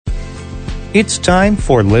It's time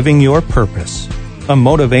for Living Your Purpose, a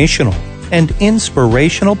motivational and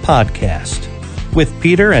inspirational podcast with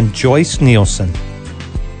Peter and Joyce Nielsen.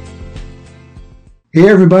 Hey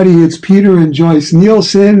everybody, it's Peter and Joyce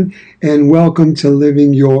Nielsen, and welcome to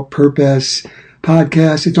Living Your Purpose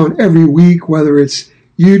podcast. It's on every week, whether it's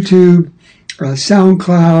YouTube,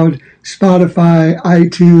 SoundCloud, Spotify,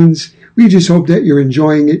 iTunes. We just hope that you're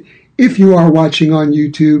enjoying it. If you are watching on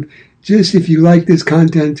YouTube, if you like this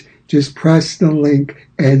content, just press the link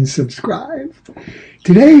and subscribe.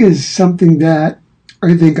 Today is something that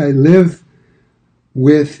I think I live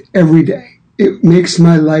with every day. It makes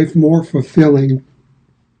my life more fulfilling.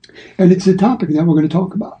 And it's a topic that we're going to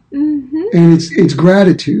talk about. Mm-hmm. And it's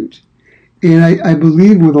gratitude. And I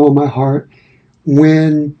believe with all my heart,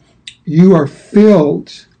 when you are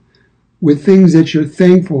filled with things that you're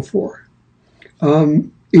thankful for,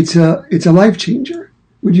 it's a life changer.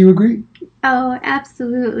 Would you agree? Oh,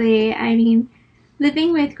 absolutely. I mean,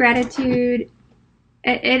 living with gratitude,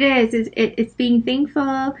 it's being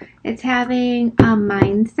thankful. It's having a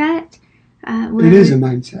mindset. It is a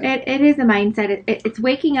mindset. It is a mindset. It's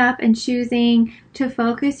waking up and choosing to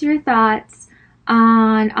focus your thoughts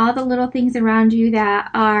on all the little things around you that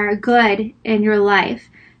are good in your life.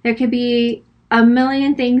 There could be a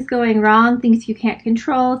million things going wrong, things you can't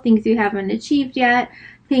control, things you haven't achieved yet,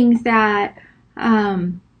 things that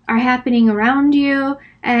are happening around you.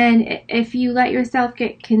 And if you let yourself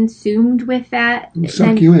get consumed with that, it'll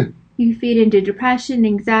suck you in. You feed into depression,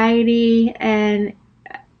 anxiety, and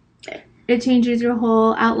it changes your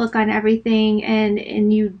whole outlook on everything,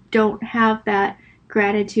 and you don't have that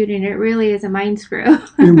gratitude, and it really is a mind screw.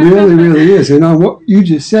 It really, really is. And on what you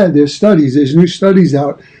just said, there's new studies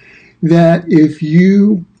out that if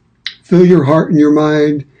you fill your heart and your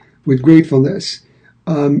mind with gratefulness,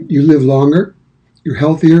 you live longer, you're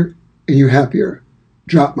healthier, and you're happier.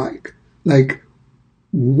 Drop mic. Like,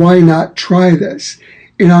 why not try this?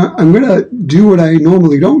 And I'm going to do what I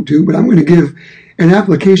normally don't do, but I'm going to give an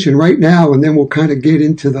application right now, and then we'll kind of get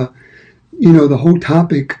into the whole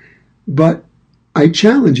topic. But I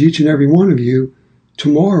challenge each and every one of you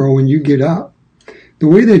tomorrow when you get up. The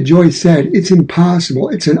way that Joyce said, it's impossible.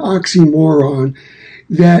 It's an oxymoron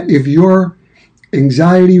that if you're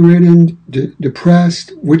anxiety-ridden,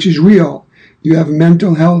 depressed, which is real, you have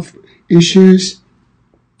mental health issues,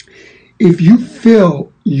 if you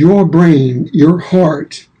fill your brain, your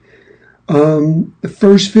heart, the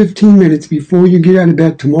first 15 minutes before you get out of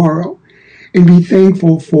bed tomorrow, and be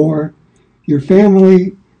thankful for your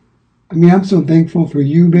family. I mean, I'm so thankful for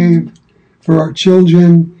you, babe, for our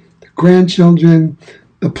children, the grandchildren,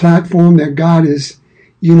 the platform that God has,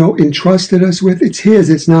 entrusted us with. It's His,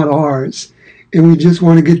 it's not ours. And we just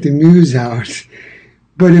want to get the news out.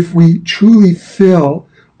 But if we truly fill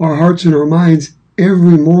our hearts and our minds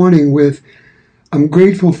every morning with, I'm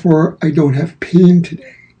grateful for I don't have pain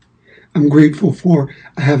today. I'm grateful for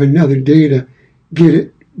I have another day to get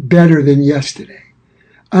it better than yesterday.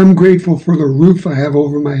 I'm grateful for the roof I have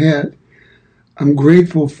over my head. I'm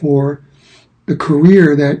grateful for the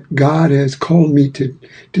career that God has called me to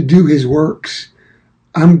do His works.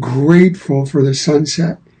 I'm grateful for the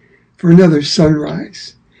sunset, for another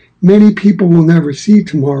sunrise. Many people will never see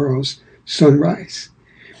tomorrow's sunrise.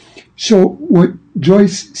 So what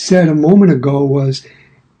Joyce said a moment ago was,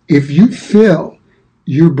 if you fill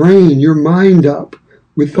your brain, your mind up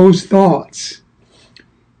with those thoughts,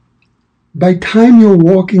 by the time you're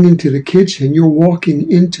walking into the kitchen, you're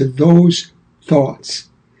walking into those thoughts.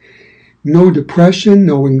 No depression,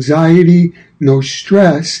 no anxiety, no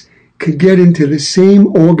stress could get into the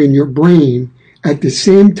same organ, your brain, at the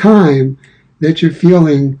same time that you're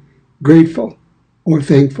feeling grateful or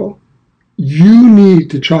thankful. You need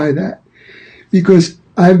to try that, because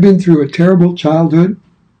I've been through a terrible childhood.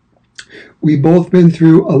 We've both been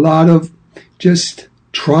through a lot of just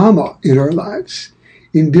trauma in our lives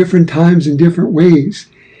in different times, in different ways.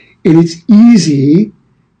 And it's easy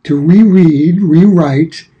to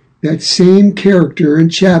rewrite that same character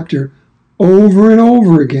and chapter over and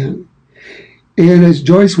over again. And as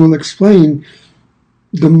Joyce will explain,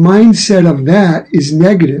 the mindset of that is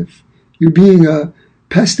negative. You're being a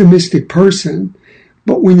pessimistic person.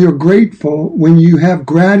 But when you're grateful, when you have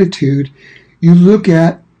gratitude, you look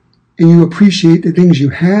at and you appreciate the things you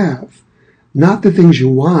have, not the things you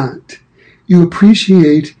want. You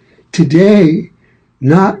appreciate today,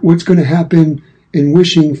 not what's going to happen and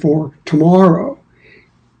wishing for tomorrow.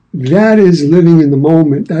 That is living in the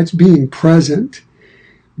moment. That's being present.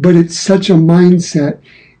 But it's such a mindset.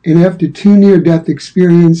 And after 2 near-death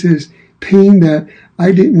experiences, pain that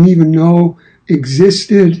I didn't even know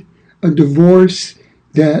existed, a divorce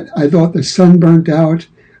that I thought the sun burnt out,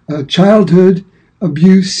 childhood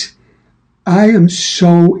abuse. I am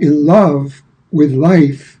so in love with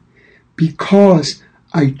life because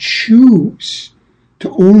I choose to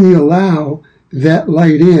only allow that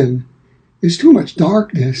light in. There's too much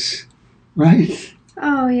darkness, right?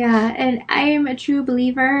 Oh, yeah. And I am a true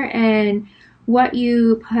believer in what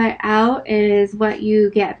you put out is what you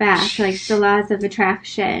get back, like the laws of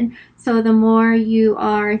attraction. So the more you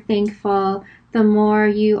are thankful, the more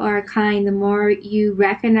you are kind, the more you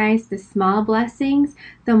recognize the small blessings,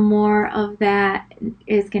 the more of that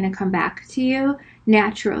is going to come back to you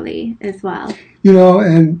naturally as well.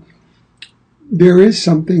 And there is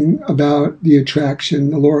something about the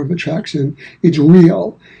attraction, the law of attraction. It's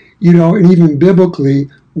real, and even biblically,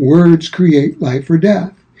 words create life or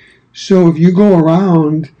death. So if you go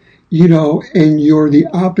around, and you're the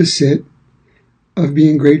opposite of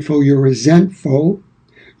being grateful, you're resentful,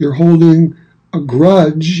 you're holding a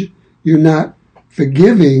grudge, you're not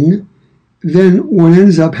forgiving, then what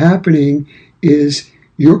ends up happening is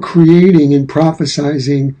you're creating and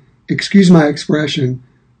prophesizing, excuse my expression,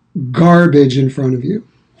 garbage in front of you.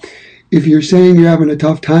 If you're saying you're having a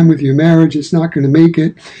tough time with your marriage, it's not going to make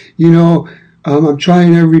it, I'm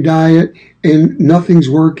trying every diet and nothing's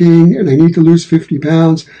working and I need to lose 50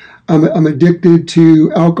 pounds. I'm addicted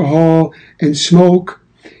to alcohol and smoke.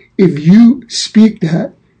 If you speak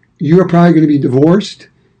that, you're probably going to be divorced,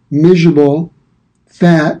 miserable,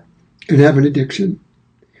 fat, and have an addiction.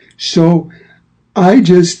 So I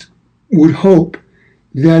just would hope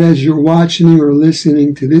that as you're watching or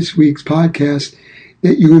listening to this week's podcast,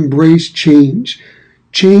 that you embrace change.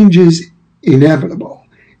 Change is inevitable.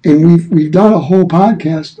 And we've done a whole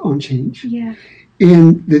podcast on change. Yeah.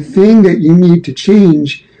 And the thing that you need to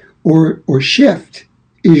change or shift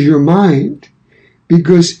is your mind.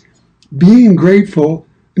 Because being grateful,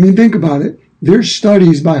 think about it. There's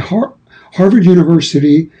studies by Harvard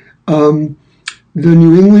University, the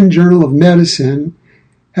New England Journal of Medicine,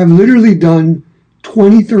 have literally done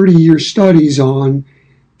 20, 30-year studies on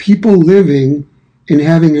people living and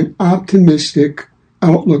having an optimistic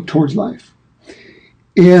outlook towards life.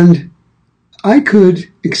 And I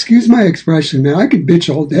could, excuse my expression, man, I could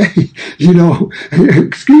bitch all day,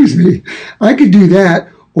 excuse me. I could do that,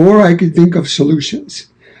 or I could think of solutions.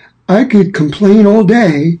 I could complain all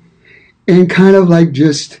day and kind of like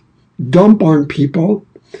just dump on people,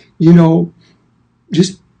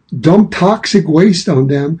 just dump toxic waste on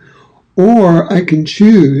them, or I can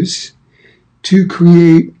choose to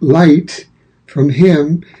create light from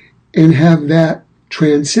Him and have that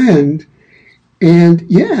transcend. And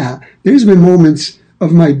yeah, there's been moments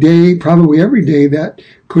of my day, probably every day, that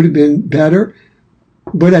could have been better,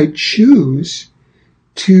 but I choose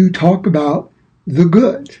to talk about the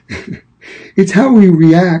good. It's how we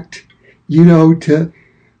react, to,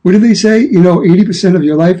 what do they say? 80% of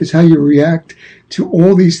your life is how you react to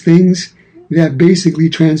all these things that basically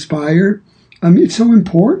transpire. It's so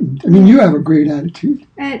important. You have a great attitude.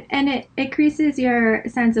 And it increases your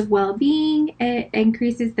sense of well-being. It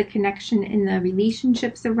increases the connection in the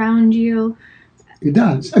relationships around you. It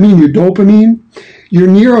does. Your dopamine, your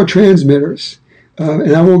neurotransmitters,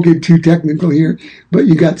 and I won't get too technical here, but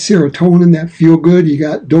you got serotonin, that feel good. You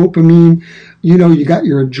got dopamine, you got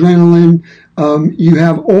your adrenaline. You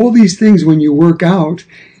have all these things when you work out,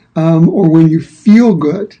 or when you feel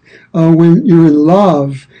good, when you're in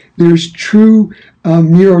love. There's true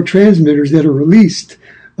neurotransmitters that are released,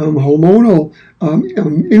 hormonal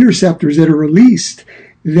interceptors that are released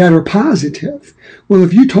that are positive. Well,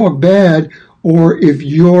 if you talk bad, or if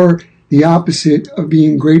you're the opposite of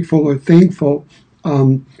being grateful or thankful,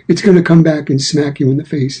 it's going to come back and smack you in the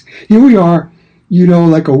face. Here we are,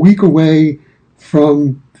 like a week away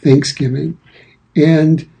from Thanksgiving.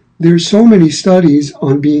 And there's so many studies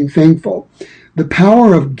on being thankful. The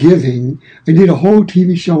power of giving. I did a whole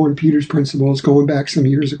TV show on Peter's Principles going back some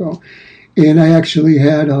years ago. And I actually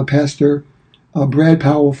had Pastor Brad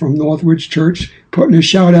Powell from Northwoods Church putting a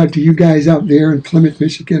shout out to you guys out there in Plymouth,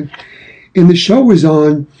 Michigan. And the show was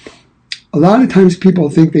on, a lot of times people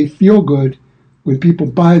think they feel good when people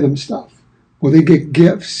buy them stuff. Well, they get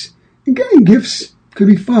gifts. And getting gifts could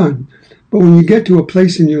be fun. But when you get to a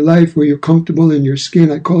place in your life where you're comfortable in your skin,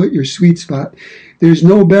 I call it your sweet spot, there's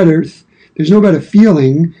no better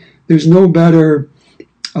feeling, there's no better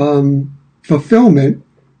fulfillment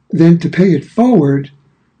than to pay it forward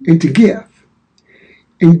and to give.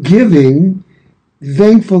 And giving,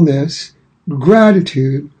 thankfulness,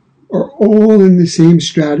 gratitude are all in the same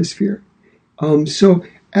stratosphere. So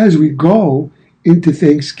as we go into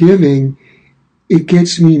Thanksgiving, it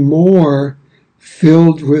gets me more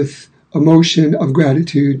filled with emotion of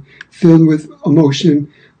gratitude, filled with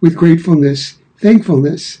emotion, with gratefulness,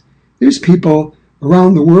 thankfulness. There's people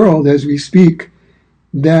around the world as we speak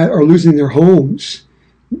that are losing their homes.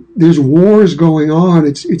 There's wars going on.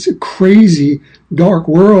 It's a crazy, dark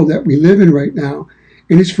world that we live in right now,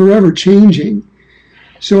 and it's forever changing.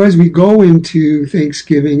 So as we go into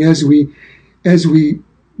Thanksgiving, as we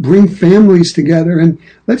bring families together, and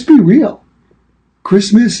let's be real,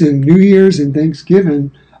 Christmas and New Year's and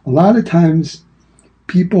Thanksgiving, a lot of times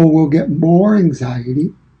people will get more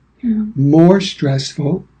anxiety, more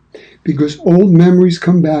stressful, because old memories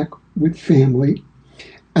come back with family.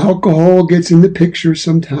 Alcohol gets in the picture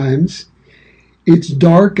sometimes. It's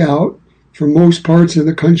dark out for most parts of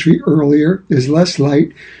the country earlier. There's less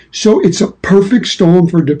light. So it's a perfect storm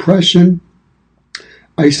for depression,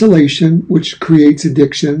 isolation, which creates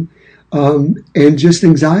addiction, and just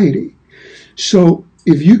anxiety. So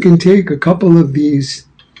if you can take a couple of these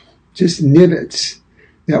just nibbits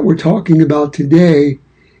that we're talking about today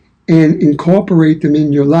and incorporate them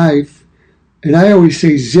in your life, and I always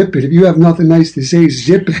say zip it. If you have nothing nice to say,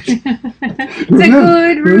 zip it. It's a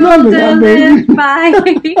good rule to live by.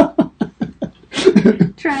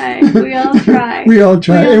 Try. We all try. We all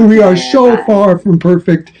try. And we are so far from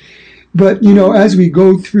perfect. But, as we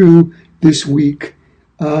go through this week,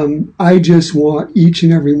 I just want each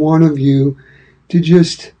and every one of you to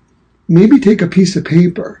just maybe take a piece of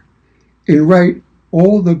paper and write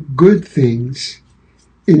all the good things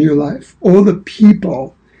in your life, all the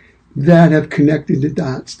people that have connected the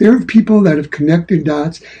dots. There are people that have connected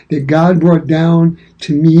dots that God brought down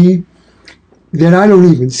to me that I don't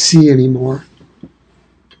even see anymore.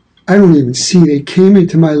 I don't even see. They came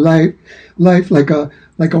into my life like a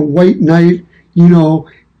white knight,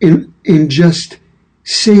 and just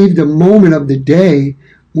saved a moment of the day,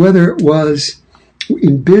 whether it was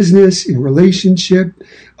in business, in relationship.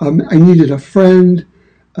 I needed a friend.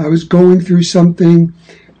 I was going through something.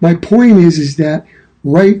 My point is that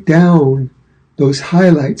write down those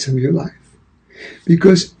highlights of your life.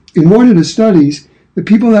 Because in one of the studies, the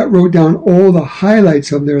people that wrote down all the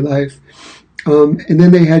highlights of their life, and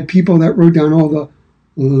then they had people that wrote down all the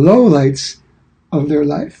lowlights of their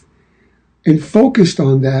life and focused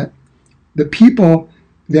on that, the people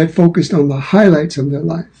that focused on the highlights of their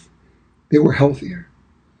life, they were healthier.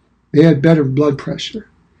 They had better blood pressure.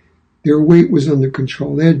 Their weight was under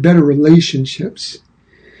control. They had better relationships.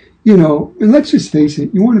 And let's just face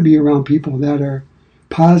it, you want to be around people that are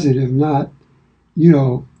positive, not,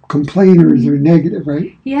 complainers or negative,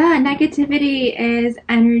 right? Yeah, negativity is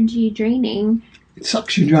energy draining. It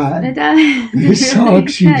sucks you dry. It does. It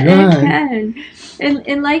sucks you dry. It can.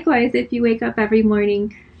 And likewise, if you wake up every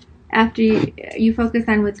morning after you focus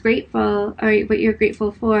on what's grateful or what you're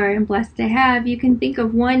grateful for and blessed to have, you can think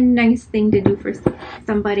of one nice thing to do for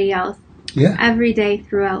somebody else. Yeah. Every day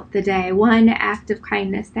throughout the day, one act of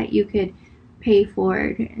kindness that you could pay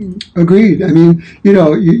forward. Agreed. I mean,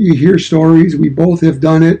 you hear stories. We both have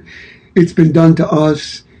done it. It's been done to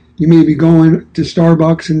us. You may be going to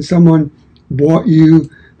Starbucks and someone bought you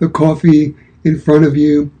the coffee in front of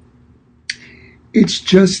you. It's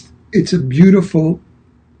a beautiful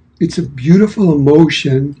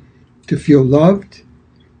emotion to feel loved,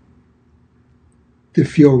 to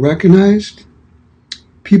feel recognized.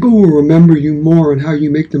 People will remember you more and how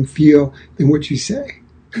you make them feel than what you say.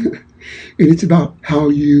 And it's about how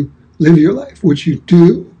you live your life, what you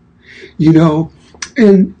do,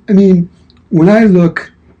 And, I mean, when I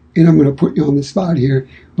look, and I'm going to put you on the spot here,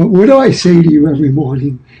 but what do I say to you every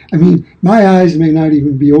morning? I mean, my eyes may not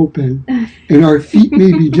even be open, and our feet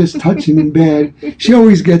may be just touching in bed. She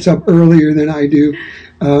always gets up earlier than I do,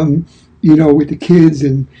 with the kids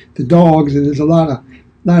and the dogs, and there's a lot of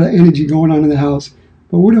energy going on in the house.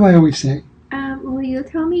 But what do I always say? Well, you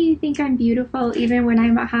tell me you think I'm beautiful even when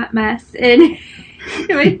I'm a hot mess. And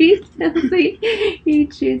when he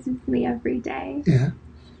chooses me every day. Yeah.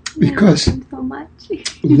 Because I love him so much.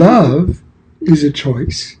 Love is a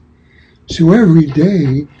choice. So every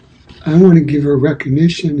day, I want to give her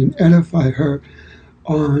recognition and edify her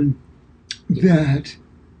on that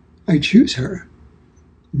I choose her.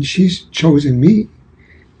 And she's chosen me.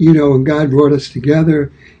 And God brought us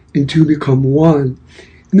together and to become one.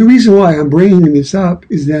 And the reason why I'm bringing this up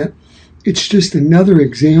is that it's just another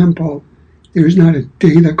example. There's not a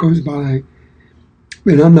day that goes by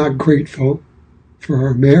that I'm not grateful for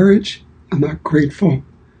our marriage. I'm not grateful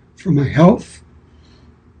for my health.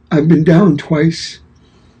 I've been down twice.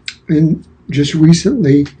 And just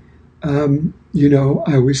recently,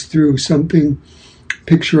 I was through something,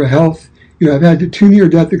 picture of health. I've had the 2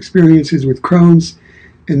 near-death experiences with Crohn's,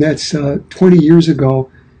 and that's 20 years ago.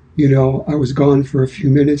 I was gone for a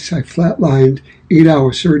few minutes. I flatlined,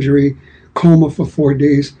 8-hour surgery, coma for 4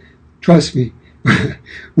 days. Trust me,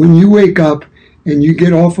 when you wake up and you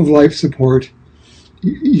get off of life support,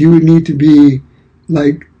 you would need to be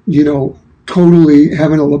like, totally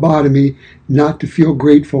having a lobotomy not to feel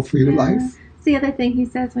grateful for your life. It's the other thing he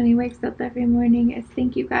says when he wakes up every morning is,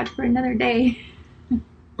 thank you, God, for another day.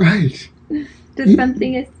 Right. Just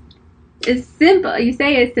something is simple. You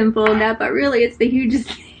say it's simple enough, but really it's the hugest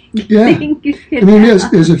thing. Yeah.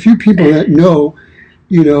 There's a few people that know,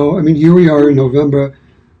 here we are in November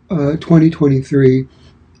 2023,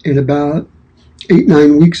 and about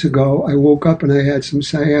 8-9 weeks ago, I woke up and I had some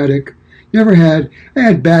sciatic. I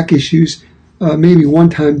had back issues maybe one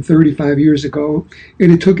time 35 years ago,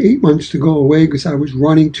 and it took 8 months to go away because I was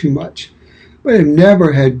running too much. But I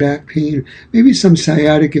never had back pain. Maybe some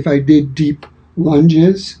sciatic if I did deep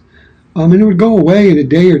lunges, and it would go away in a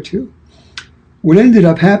day or two. What ended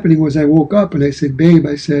up happening was I woke up and I said, babe,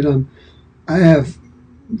 I have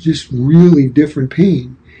just really different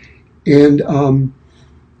pain. And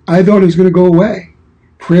I thought it was going to go away.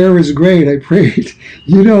 Prayer is great. I prayed,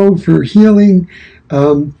 for healing.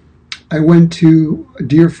 I went to a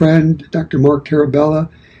dear friend, Dr. Mark Tarabella,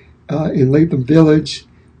 in Latham Village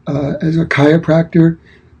as a chiropractor.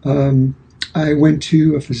 I went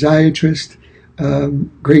to a physiatrist,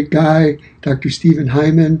 great guy, Dr. Stephen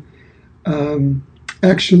Hyman.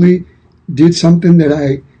 Actually did something that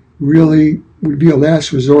I really would be a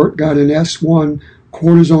last resort, got an S1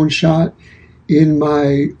 cortisone shot in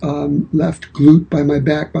my left glute by my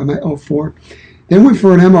back, by my L4. Then went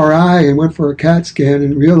for an MRI and went for a CAT scan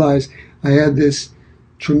and realized I had this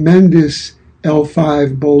tremendous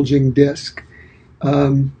L5 bulging disc.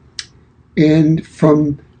 And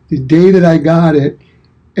from the day that I got it,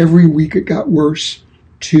 every week it got worse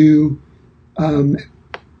to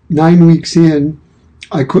 9 weeks in,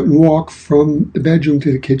 I couldn't walk from the bedroom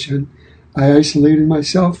to the kitchen. I isolated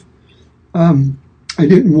myself. I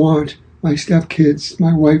didn't want my stepkids,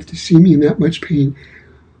 my wife, to see me in that much pain.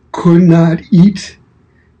 Could not eat,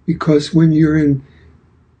 because when you're in,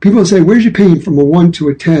 people say, where's your pain? From a 1 to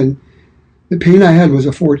a 10. The pain I had was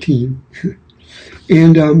a 14.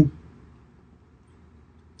 And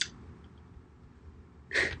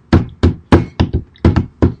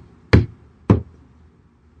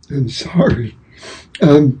I'm sorry.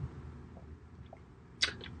 I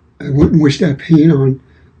wouldn't wish that pain on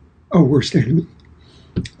a worst enemy.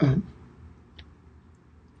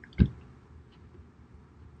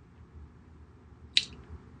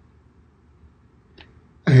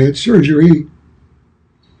 I had surgery,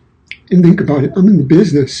 and think about it, I'm in the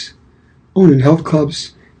business, owning health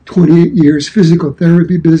clubs, 28 years, physical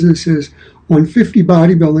therapy businesses, won 50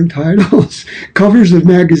 bodybuilding titles, covers of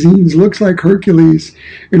magazines, looks like Hercules,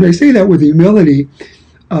 and I say that with humility.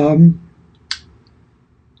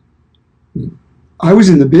 I was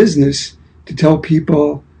in the business to tell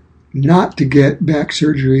people not to get back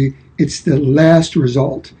surgery. It's the last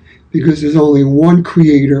result, because there's only one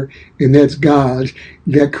creator, and that's God,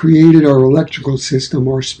 that created our electrical system,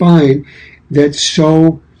 our spine, that's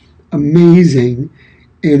so amazing,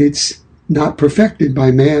 and it's not perfected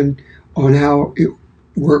by man on how it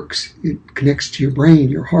works. It connects to your brain,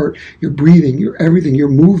 your heart, your breathing, your everything, your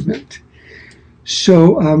movement.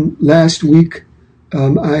 So last week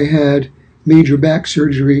I had major back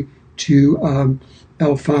surgery to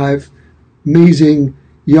L5, amazing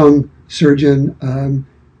young surgeon,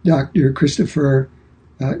 Dr. Christopher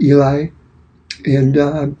Eli,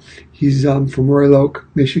 and he's from Royal Oak,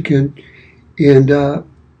 Michigan, and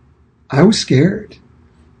I was scared,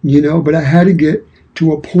 but I had to get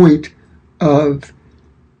to a point of,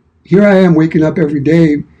 here I am waking up every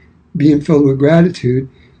day being filled with gratitude,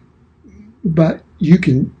 but you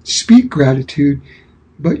can speak gratitude,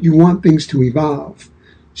 but you want things to evolve.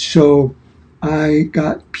 So I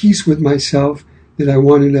got peace with myself that I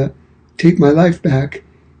wanted to take my life back,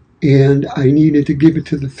 and I needed to give it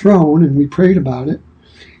to the throne, and we prayed about it.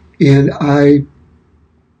 And I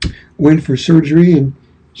went for surgery, and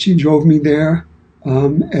she drove me there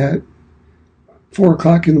at 4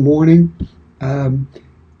 o'clock in the morning. And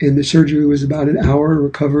the surgery was about an hour,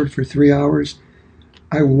 recovered for 3 hours.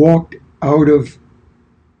 I walked out of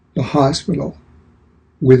the hospital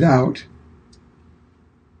without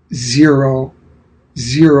zero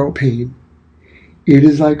pain. It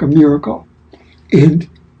is like a miracle. And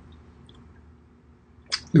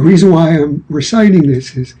the reason why I'm reciting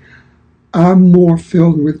this is I'm more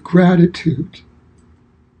filled with gratitude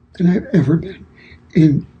than I've ever been.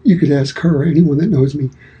 And you could ask her or anyone that knows me.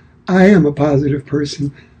 I am a positive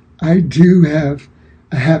person. I do have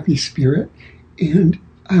a happy spirit, and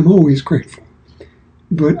I'm always grateful.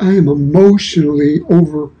 But I am emotionally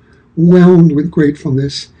overwhelmed with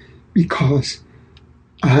gratefulness because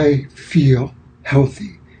I feel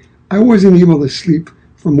healthy. I wasn't able to sleep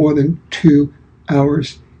for more than 2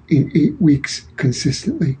 hours in 8 weeks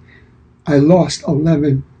consistently. I lost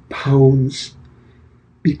 11 pounds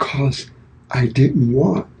because I didn't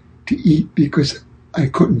want to eat because I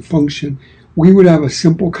couldn't function. We would have a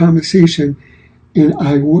simple conversation and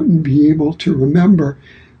I wouldn't be able to remember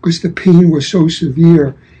because the pain was so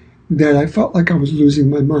severe that I felt like I was losing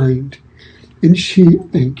my mind. And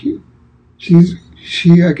thank you.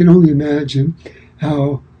 I can only imagine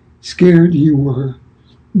how scared you were,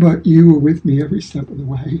 but you were with me every step of the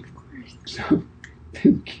way. Of course. So,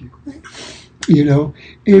 thank you. Of course. And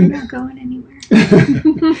I'm not going anywhere.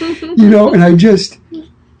 And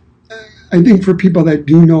I think for people that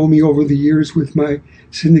do know me over the years with my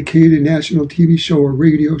syndicated national TV show or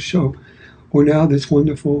radio show, or now this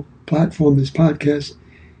wonderful platform, this podcast,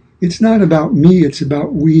 it's not about me, it's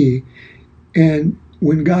about we. And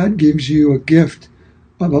when God gives you a gift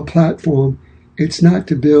of a platform, it's not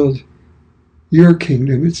to build your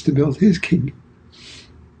kingdom, it's to build His kingdom.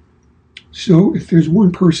 So if there's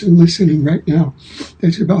one person listening right now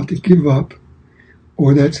that's about to give up,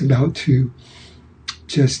 or that's about to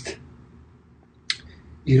just,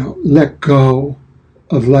 let go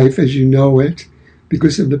of life as you know it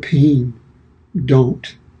because of the pain,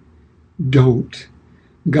 don't.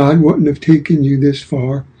 God wouldn't have taken you this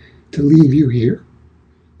far to leave you here.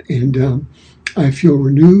 And I feel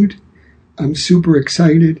renewed. I'm super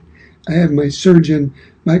excited. I have my surgeon,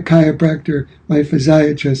 my chiropractor, my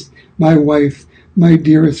physiatrist, my wife, my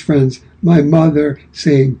dearest friends, my mother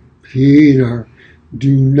saying, Peter,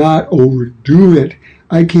 do not overdo it.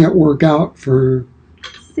 I can't work out for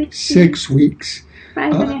 6 weeks.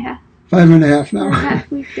 5.5. 5.5 now.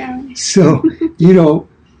 Halfway down. So,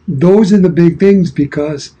 those are the big things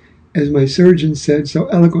because, as my surgeon said so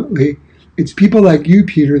eloquently, it's people like you,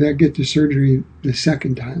 Peter, that get the surgery the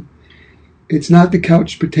second time. It's not the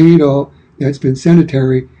couch potato that's been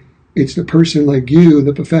sedentary. It's the person like you,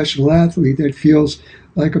 the professional athlete, that feels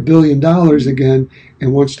like $1 billion again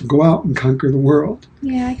and wants to go out and conquer the world.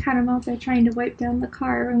 Yeah, I caught him out there trying to wipe down the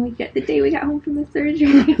car the day we got home from the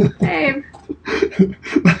surgery. Babe.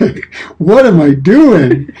 Like, what am I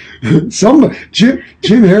doing? Jim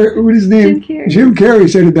Carrey, what is his name? Jim Carrey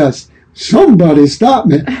said it best. Somebody stop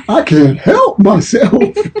me. I can't help myself.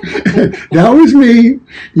 That was me,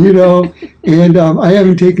 and I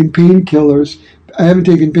haven't taken painkillers. I haven't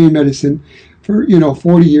taken pain medicine for,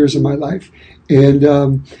 40 years of my life. And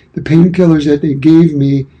the painkillers that they gave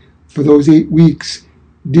me for those 8 weeks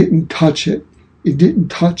didn't touch it. It didn't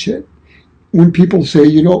touch it. When people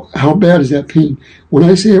say, how bad is that pain? When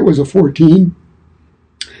I say it was a 14,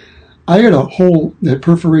 I had a hole that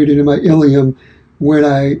perforated in my ilium when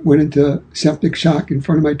I went into septic shock in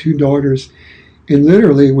front of my 2 daughters and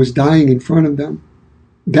literally was dying in front of them.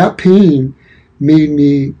 That pain made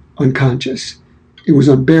me unconscious. It was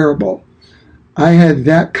unbearable. I had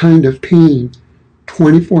that kind of pain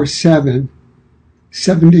 24/7,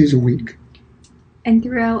 7 days a week. And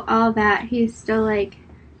throughout all that, he's still like,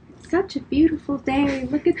 it's such a beautiful day.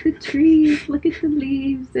 Look at the trees, look at the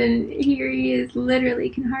leaves. And here he is, literally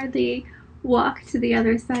can hardly walk to the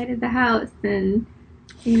other side of the house. And,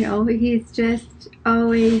 he's just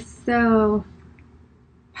always so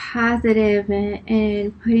positive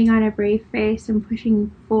and putting on a brave face and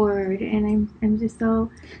pushing forward. And I'm just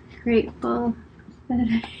so grateful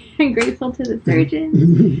that I'm grateful to the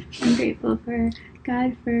surgeon. I'm grateful for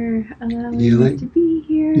God for allowing me to be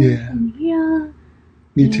here and heal.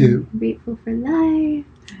 Me too. I'm grateful for life.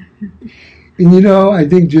 And I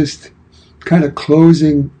think just kind of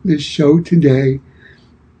closing this show today,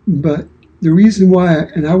 but the reason why,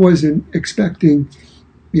 and I wasn't expecting,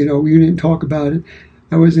 we didn't talk about it.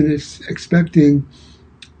 I wasn't expecting,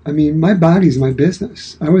 my body's my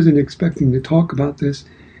business. I wasn't expecting to talk about this.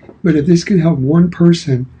 But if this can help one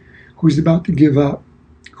person who's about to give up,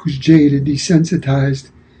 who's jaded, desensitized,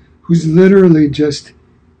 who's literally just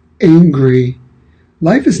angry,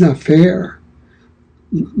 life is not fair.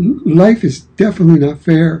 Life is definitely not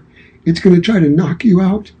fair. It's going to try to knock you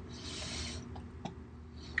out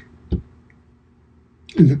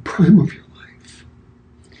in the prime of your life.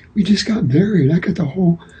 We just got married. I got the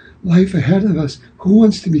whole life ahead of us. Who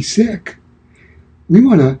wants to be sick? We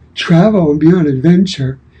want to travel and be on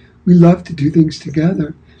adventure. We love to do things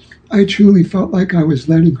together. I truly felt like I was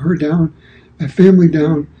letting her down, my family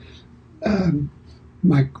down,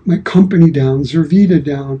 my company down, Zervita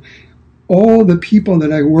down, all the people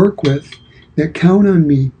that I work with that count on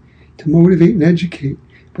me to motivate and educate.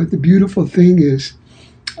 But the beautiful thing is,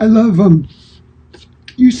 I love,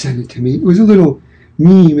 you sent it to me. It was a little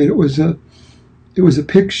meme, and it was a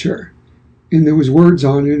picture, and there was words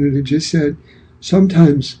on it, and it just said,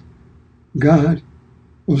 sometimes God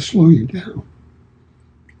will slow you down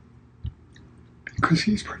because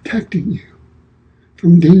he's protecting you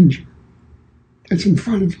from danger that's in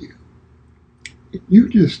front of you. You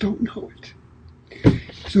just don't know it.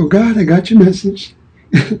 So God, I got your message.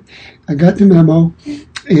 I got the memo,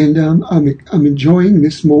 and I'm enjoying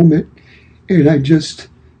this moment, and I just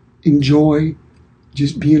enjoy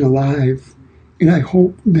just being alive. And I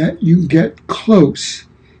hope that you get close.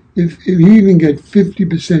 If you even get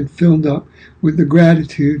 50% filled up with the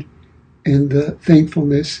gratitude and the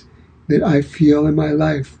thankfulness that I feel in my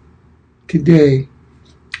life today,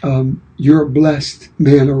 you're a blessed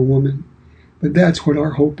man or woman. But that's what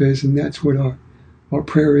our hope is, and that's what our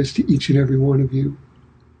prayer is to each and every one of you.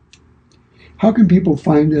 How can people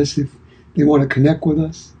find us if they want to connect with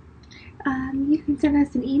us? You can send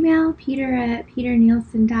us an email,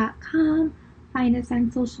 peter@peternielsen.com. Find us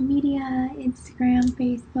on social media, Instagram,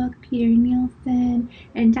 Facebook, Peter Nielsen,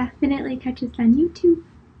 and definitely catch us on YouTube.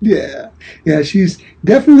 Yeah, she's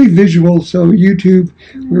definitely visual, so YouTube,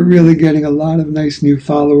 we're really getting a lot of nice new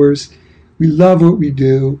followers. We love what we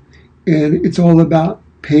do, and it's all about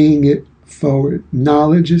paying it forward.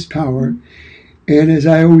 Knowledge is power, and as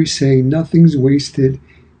I always say, nothing's wasted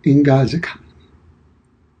in God's economy.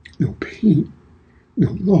 No pain,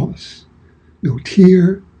 no loss, no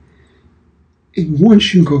tear. And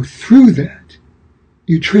once you go through that,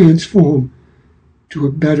 you transform to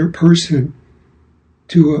a better person,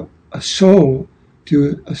 to a soul,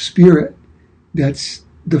 to a spirit that's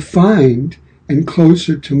defined and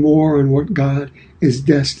closer to more on what God is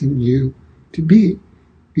destined you to be,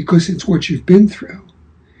 because it's what you've been through.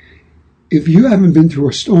 If you haven't been through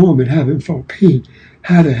a storm and haven't felt pain,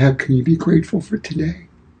 how the heck can you be grateful for today?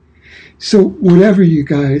 So whatever you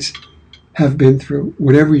guys have been through,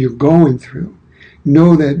 whatever you're going through,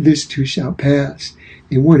 know that this too shall pass.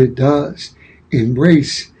 And when it does,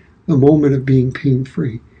 embrace the moment of being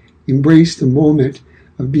pain-free. Embrace the moment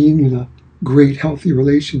of being in a great, healthy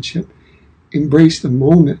relationship. Embrace the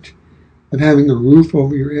moment of having a roof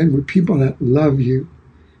over your head with people that love you.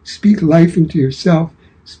 Speak life into yourself.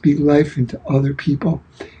 Speak life into other people.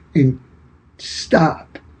 And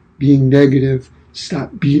stop being negative.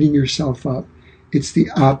 Stop beating yourself up. It's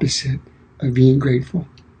the opposite of being grateful.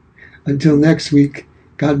 Until next week,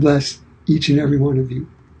 God bless each and every one of you.